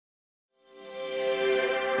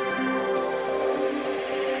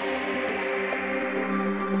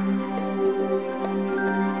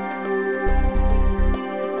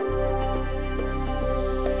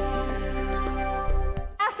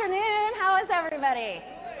everybody?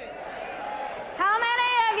 How many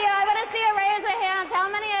of you, I want to see a raise of hands, how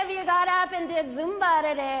many of you got up and did Zumba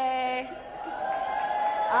today?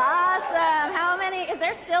 Awesome. How many, is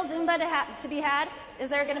there still Zumba to be had? Is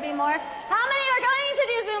there going to be more? How many are going to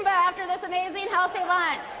do Zumba after this amazing healthy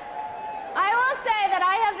lunch? I will say that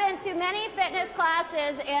I have been to many fitness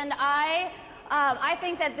classes, and I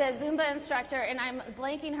think that the Zumba instructor, and I'm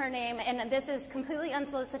blanking her name, and this is completely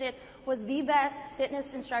unsolicited, was the best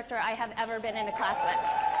fitness instructor I have ever been in a class with.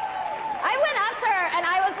 I went up to her and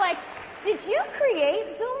I was like, did you create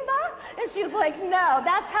Zumba? And she was like, no.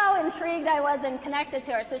 That's how intrigued I was and connected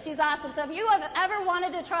to her. So she's awesome. So if you have ever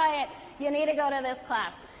wanted to try it, you need to go to this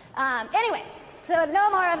class. Anyway, so no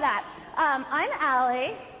more of that. I'm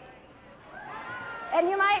Allie. And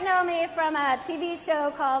you might know me from a TV show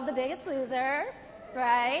called The Biggest Loser,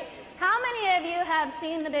 right? How many of you have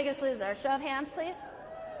seen The Biggest Loser? Show of hands, please.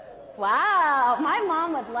 Wow, my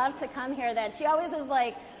mom would love to come here then. She always is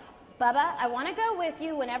like, Bubba, I want to go with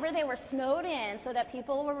you whenever they were snowed in so that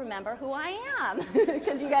people will remember who I am.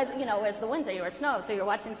 Because you guys, you know, it's the winter, you were snowed, so you're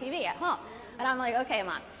watching TV at home. And I'm like, okay,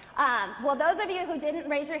 Mom. Well, those of you who didn't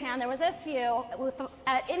raise your hand, there was a few.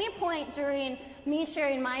 At any point during me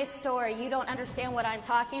sharing my story, you don't understand what I'm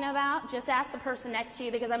talking about, just ask the person next to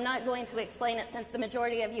you, because I'm not going to explain it since the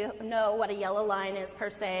majority of you know what a yellow line is per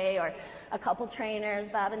se, or a couple trainers,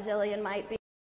 Bob and Jillian might be.